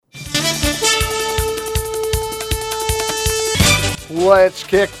Let's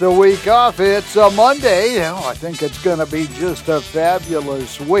kick the week off. It's a Monday. I think it's going to be just a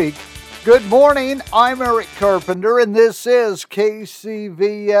fabulous week. Good morning. I'm Eric Carpenter, and this is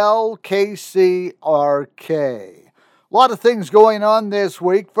KCVL KCRK. A lot of things going on this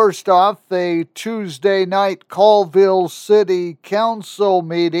week. First off, a Tuesday night Colville City Council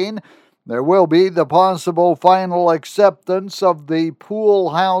meeting. There will be the possible final acceptance of the pool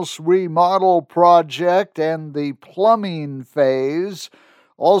house remodel project and the plumbing phase.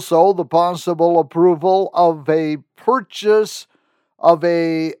 Also, the possible approval of a purchase of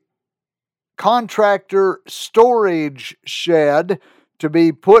a contractor storage shed to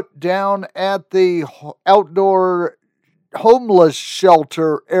be put down at the outdoor homeless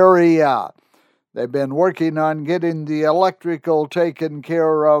shelter area. They've been working on getting the electrical taken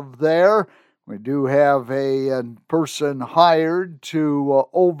care of there. We do have a person hired to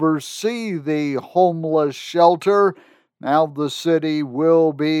oversee the homeless shelter. Now the city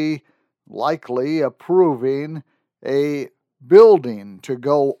will be likely approving a building to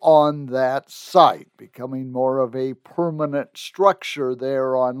go on that site, becoming more of a permanent structure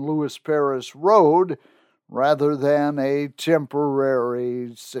there on Lewis Paris Road, rather than a temporary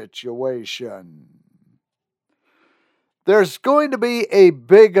situation. There's going to be a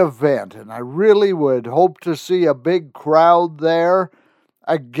big event, and I really would hope to see a big crowd there.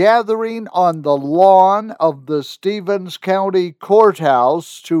 A gathering on the lawn of the Stevens County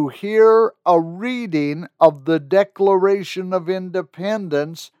Courthouse to hear a reading of the Declaration of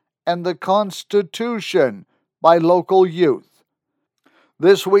Independence and the Constitution by local youth.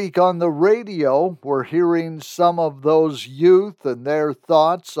 This week on the radio, we're hearing some of those youth and their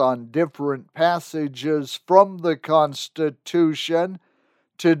thoughts on different passages from the Constitution.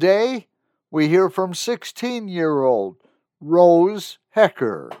 Today, we hear from 16-year-old Rose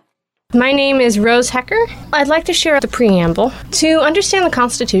Hecker. My name is Rose Hecker. I'd like to share the preamble to understand the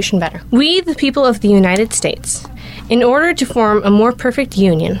Constitution better. We, the people of the United States, in order to form a more perfect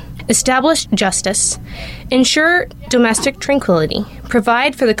union, establish justice, ensure domestic tranquility,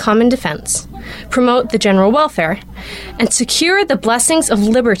 provide for the common defense, promote the general welfare, and secure the blessings of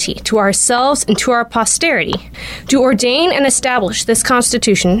liberty to ourselves and to our posterity, do ordain and establish this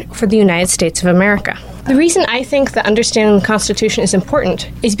Constitution for the United States of America. The reason I think that understanding the Constitution is important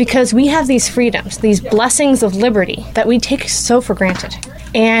is because we have these freedoms, these blessings of liberty that we take so for granted.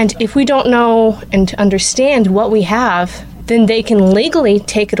 And if we don't know and understand what we have, then they can legally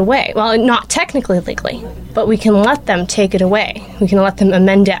take it away. Well, not technically legally, but we can let them take it away. We can let them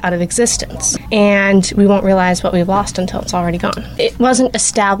amend it out of existence. And we won't realize what we've lost until it's already gone. It wasn't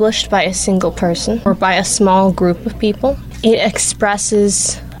established by a single person or by a small group of people. It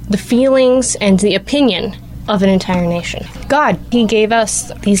expresses the feelings and the opinion of an entire nation. God, He gave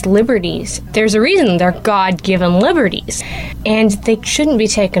us these liberties. There's a reason they're God-given liberties. And they shouldn't be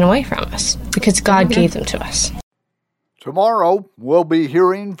taken away from us because God gave them to us. Tomorrow, we'll be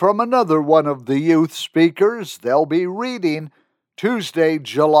hearing from another one of the youth speakers. They'll be reading Tuesday,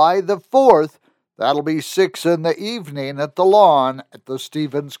 July the 4th. That'll be 6 in the evening at the lawn at the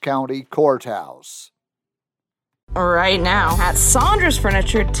Stevens County Courthouse. Right now, at Sandra's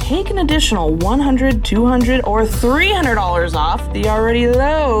Furniture, take an additional $100, $200, or $300 off the already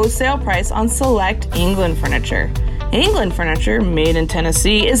low sale price on select England furniture. England Furniture, made in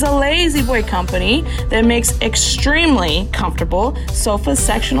Tennessee, is a lazy boy company that makes extremely comfortable sofas,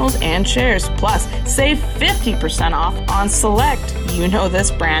 sectionals, and chairs. Plus, save 50% off on select, you know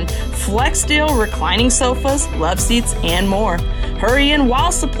this brand, FlexSteel reclining sofas, love seats, and more. Hurry in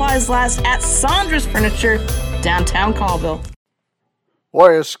while supplies last at Sandra's Furniture, downtown Colville.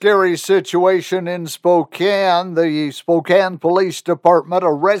 Boy, a scary situation in Spokane. The Spokane Police Department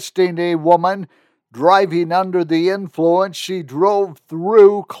arresting a woman driving under the influence. She drove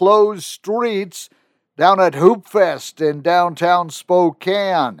through closed streets down at Hoop Fest in downtown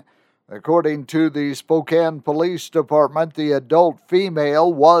Spokane. According to the Spokane Police Department, the adult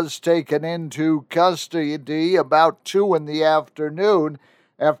female was taken into custody about 2 in the afternoon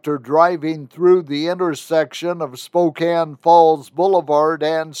after driving through the intersection of Spokane Falls Boulevard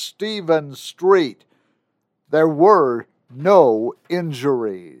and Stevens Street. There were no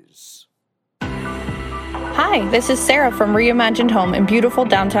injuries. Hi, this is Sarah from Reimagined Home in beautiful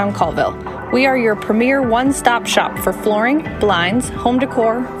downtown Colville. We are your premier one-stop shop for flooring, blinds, home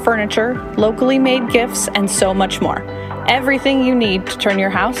decor, furniture, locally made gifts, and so much more. Everything you need to turn your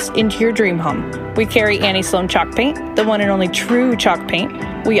house into your dream home. We carry Annie Sloan chalk paint, the one and only true chalk paint.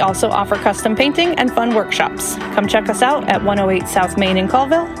 We also offer custom painting and fun workshops. Come check us out at 108 South Main in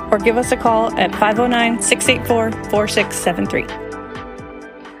Colville or give us a call at 509-684-4673.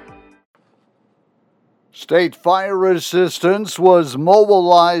 State fire assistance was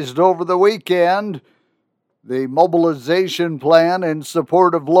mobilized over the weekend. The mobilization plan in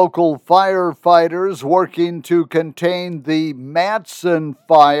support of local firefighters working to contain the Matson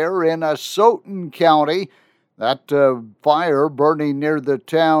fire in Asotin County. That fire burning near the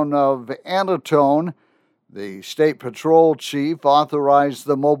town of Anatone. The State Patrol Chief authorized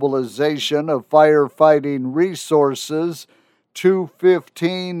the mobilization of firefighting resources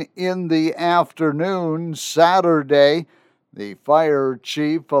 2:15 in the afternoon Saturday. The fire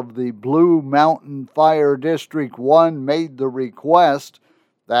chief of the Blue Mountain Fire District 1 made the request.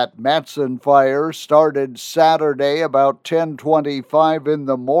 That Matson fire started Saturday about 10:25 in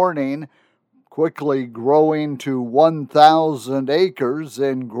the morning, quickly growing to 1,000 acres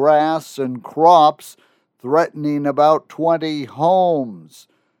in grass and crops, threatening about 20 homes.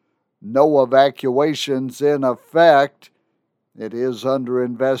 No evacuations in effect. It is under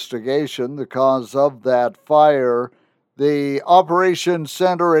investigation, the cause of that fire. The Operations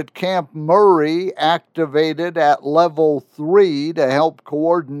Center at Camp Murray activated at Level 3 to help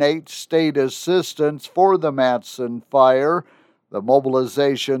coordinate state assistance for the Matson fire. The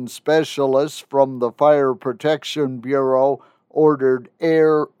mobilization specialists from the Fire Protection Bureau ordered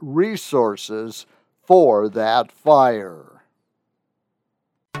air resources for that fire.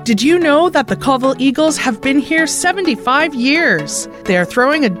 Did you know that the Colville Eagles have been here 75 years? They are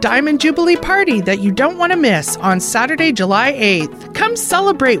throwing a Diamond Jubilee party that you don't want to miss on Saturday, July 8th. Come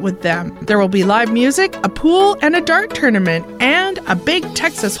celebrate with them. There will be live music, a pool, and a dart tournament, and a big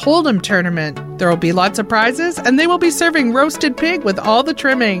Texas Hold'em tournament. There will be lots of prizes, and they will be serving roasted pig with all the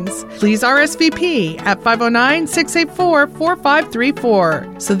trimmings. Please RSVP at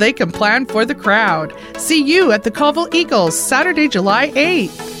 509-684-4534 so they can plan for the crowd. See you at the Colville Eagles Saturday, July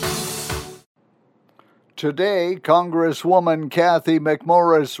 8th. Today, Congresswoman Kathy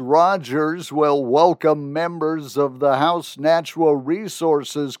McMorris Rogers will welcome members of the House Natural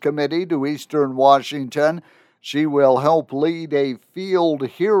Resources Committee to Eastern Washington. She will help lead a field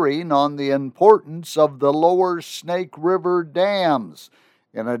hearing on the importance of the lower Snake River dams.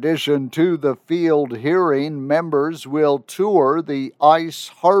 In addition to the field hearing, members will tour the Ice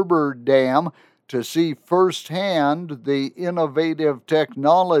Harbor Dam to see firsthand the innovative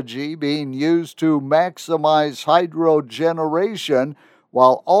technology being used to maximize hydro generation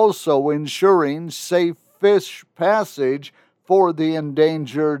while also ensuring safe fish passage for the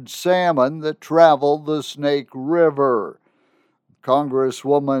endangered salmon that travel the Snake River.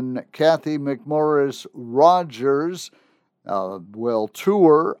 Congresswoman Kathy McMorris Rogers will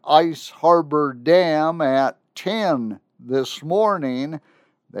tour Ice Harbor Dam at 10 this morning.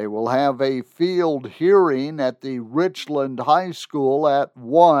 They will have a field hearing at the Richland High School at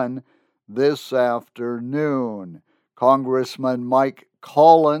 1 this afternoon. Congressman Mike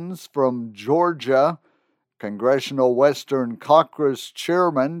Collins from Georgia, Congressional Western Caucus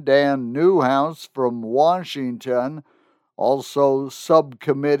Chairman Dan Newhouse from Washington, also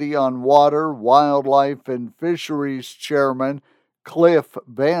Subcommittee on Water, Wildlife, and Fisheries Chairman Cliff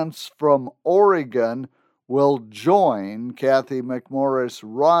Bentz from Oregon will join Kathy McMorris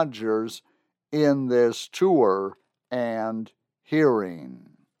Rogers in this tour and hearing.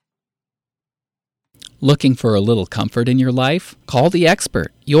 Looking for a little comfort in your life? Call the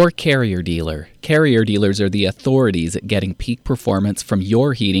expert, your Carrier dealer. Carrier dealers are the authorities at getting peak performance from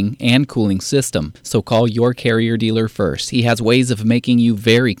your heating and cooling system. So call your Carrier dealer first. He has ways of making you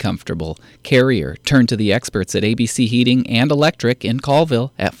very comfortable. Carrier, turn to the experts at ABC Heating and Electric in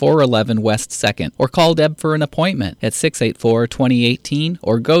Colville at 411 West 2nd, or call Deb for an appointment at 684-2018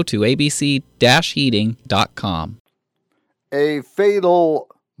 or go to abc-heating.com. A fatal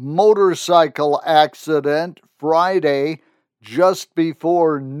motorcycle accident Friday just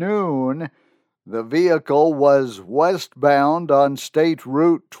before noon. The vehicle was westbound on State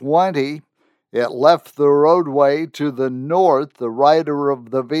Route 20. It left the roadway to the north. The rider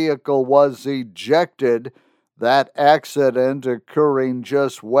of the vehicle was ejected. That accident occurring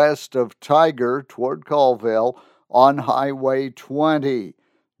just west of Tiger toward Colville on Highway 20.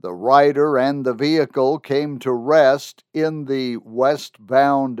 The rider and the vehicle came to rest in the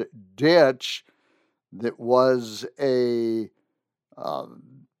westbound ditch. That was a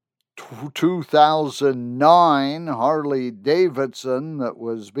 2009 Harley Davidson that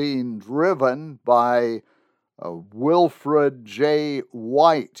was being driven by Wilfred J.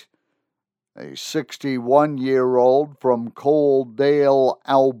 White, a 61-year-old from Coaldale,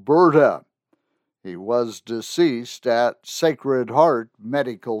 Alberta. He was deceased at Sacred Heart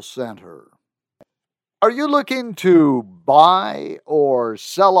Medical Center. Are you looking to buy or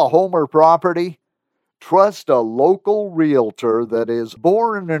sell a home or property? Trust a local realtor that is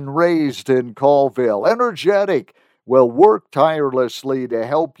born and raised in Colville, energetic, will work tirelessly to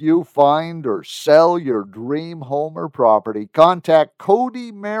help you find or sell your dream home or property. Contact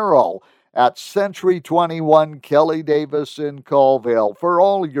Cody Merrill at Century 21 Kelly Davis in Colville for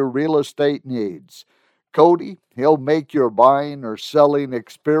all your real estate needs. Cody, he'll make your buying or selling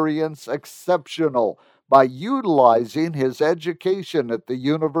experience exceptional by utilizing his education at the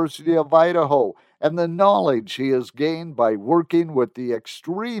University of Idaho and the knowledge he has gained by working with the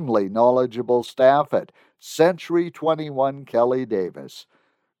extremely knowledgeable staff at Century 21 Kelly Davis.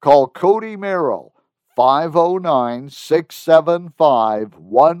 Call Cody Merrill,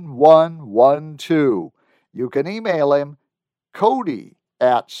 509-675-1112. You can email him, Cody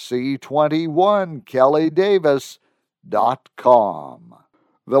at c21kellydavis.com.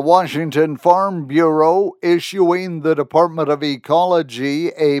 The Washington Farm Bureau issuing the Department of Ecology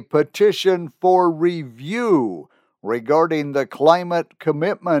a petition for review regarding the Climate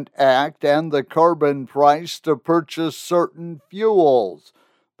Commitment Act and the carbon price to purchase certain fuels.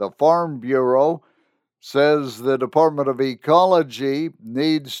 The Farm Bureau says the Department of Ecology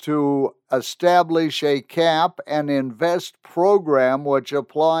needs to establish a cap and invest program which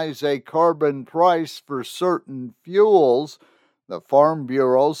applies a carbon price for certain fuels. The Farm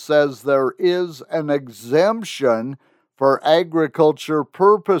Bureau says there is an exemption for agriculture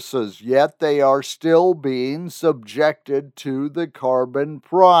purposes, yet they are still being subjected to the carbon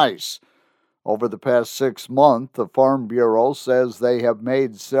price. Over the past 6 months, the Farm Bureau says they have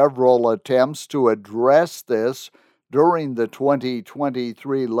made several attempts to address this during the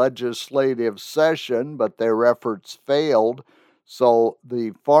 2023 legislative session, but their efforts failed. So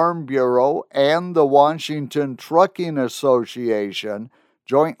the Farm Bureau and the Washington Trucking Association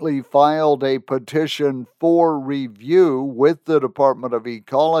jointly filed a petition for review with the Department of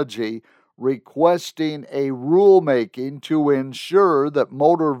Ecology, requesting a rulemaking to ensure that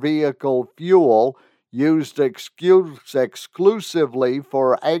motor vehicle fuel used exclusively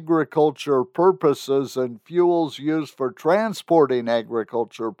for agriculture purposes and fuels used for transporting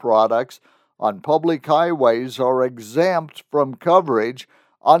agriculture products on public highways are exempt from coverage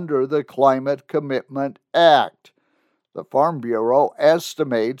under the Climate Commitment Act. The Farm Bureau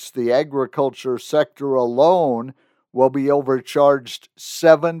estimates the agriculture sector alone will be overcharged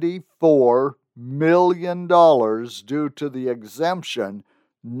 $74 million due to the exemption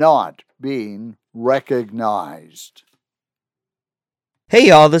not being recognized. Hey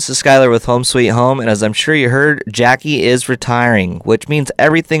y'all, this is Skylar with Home Sweet Home, and as I'm sure you heard, Jackie is retiring, which means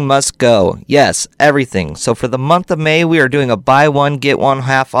everything must go. Yes, everything. So for the month of May, we are doing a buy one, get one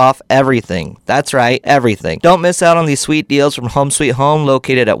half off everything. That's right, everything. Don't miss out on these sweet deals from Home Sweet Home,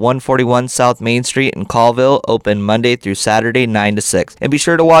 located at 141 South Main Street in Colville, open Monday through Saturday 9 to 6. And be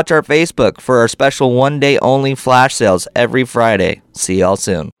sure to watch our Facebook for our special one-day only flash sales every Friday. See y'all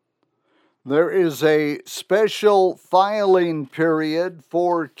soon. There is a special filing period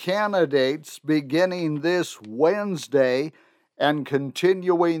for candidates beginning this Wednesday and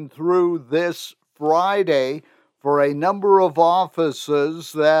continuing through this Friday for a number of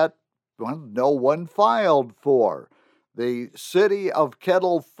offices that no one filed for. The City of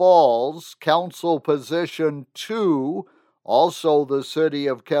Kettle Falls, Council Position 2, also the City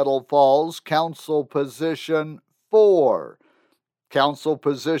of Kettle Falls, Council Position 4. Council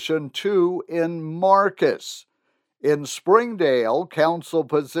Position 2 in Marcus. In Springdale, Council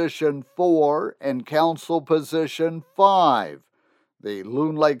Position 4 and Council Position 5. The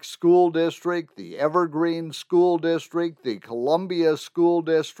Loon Lake School District, the Evergreen School District, the Columbia School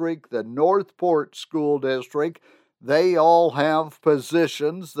District, the Northport School District, they all have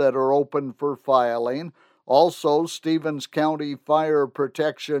positions that are open for filing. Also, Stevens County Fire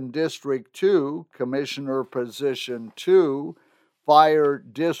Protection District 2, Commissioner Position 2, Fire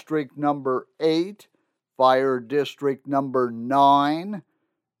District number 8, Fire District number 9,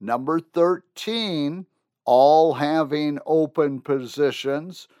 number 13, all having open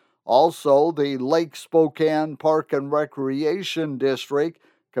positions. Also, the Lake Spokane Park and Recreation District,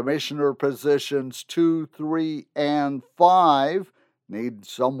 Commissioner Positions 2, 3, and 5, need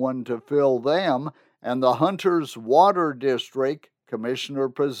someone to fill them. And the Hunters Water District, Commissioner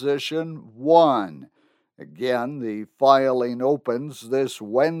Position 1. Again, the filing opens this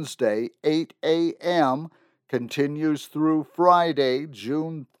Wednesday, 8 a.m., continues through Friday,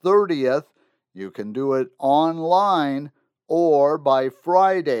 June 30th. You can do it online or by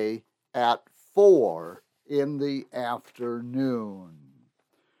Friday at 4 in the afternoon.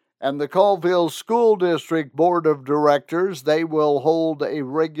 And the Colville School District Board of Directors, they will hold a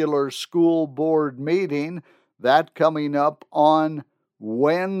regular school board meeting, that coming up on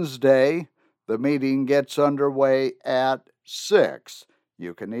Wednesday. The meeting gets underway at 6.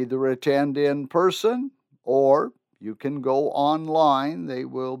 You can either attend in person or you can go online. They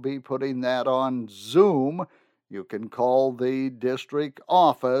will be putting that on Zoom. You can call the district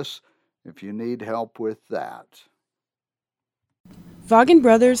office if you need help with that. Vaughan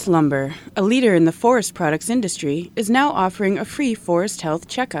Brothers Lumber, a leader in the forest products industry, is now offering a free forest health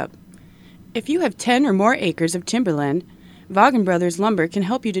checkup. If you have 10 or more acres of timberland, Vaughan Brothers Lumber can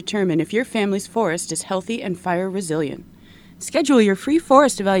help you determine if your family's forest is healthy and fire resilient. Schedule your free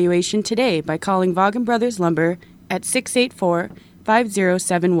forest evaluation today by calling Vaughan Brothers Lumber at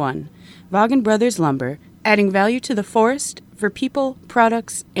 684-5071. Vaughan Brothers Lumber, adding value to the forest for people,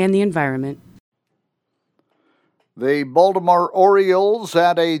 products, and the environment. The Baltimore Orioles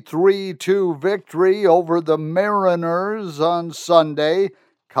had a 3-2 victory over the Mariners on Sunday.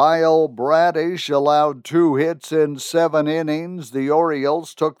 Kyle Bradish allowed 2 hits in 7 innings. The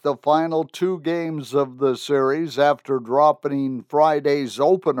Orioles took the final 2 games of the series after dropping Friday's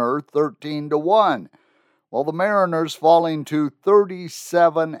opener 13-1. While the Mariners falling to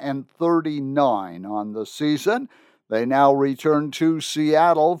 37-39 on the season, they now return to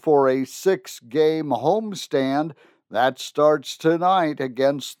Seattle for a 6-game homestand that starts tonight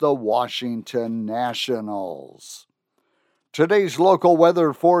against the Washington Nationals. Today's local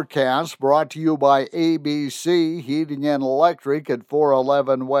weather forecast brought to you by ABC Heating and Electric at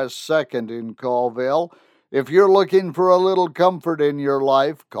 411 West 2nd in Colville. If you're looking for a little comfort in your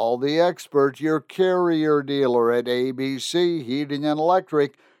life, call the expert, your carrier dealer at ABC Heating and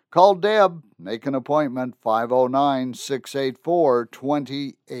Electric. Call Deb. Make an appointment,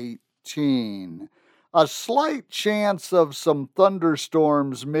 509-684-2018. A slight chance of some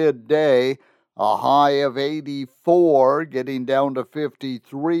thunderstorms midday. A high of 84, getting down to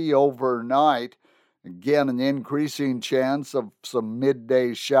 53 overnight. Again, an increasing chance of some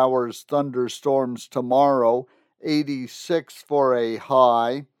midday showers, thunderstorms tomorrow. 86 for a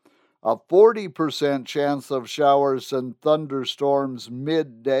high. A 40% chance of showers and thunderstorms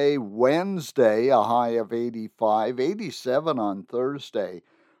midday Wednesday, a high of 85. 87 on Thursday.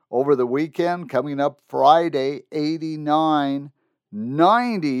 Over the weekend, coming up Friday, 89.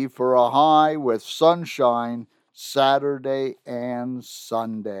 90 for a high with sunshine Saturday and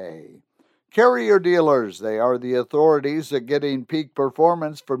Sunday. Carrier dealers, they are the authorities at getting peak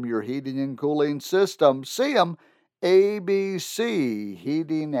performance from your heating and cooling system. See them, ABC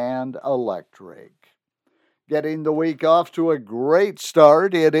Heating and Electric. Getting the week off to a great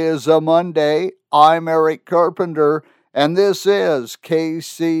start. It is a Monday. I'm Eric Carpenter, and this is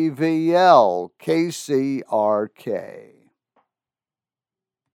KCVL, KCRK.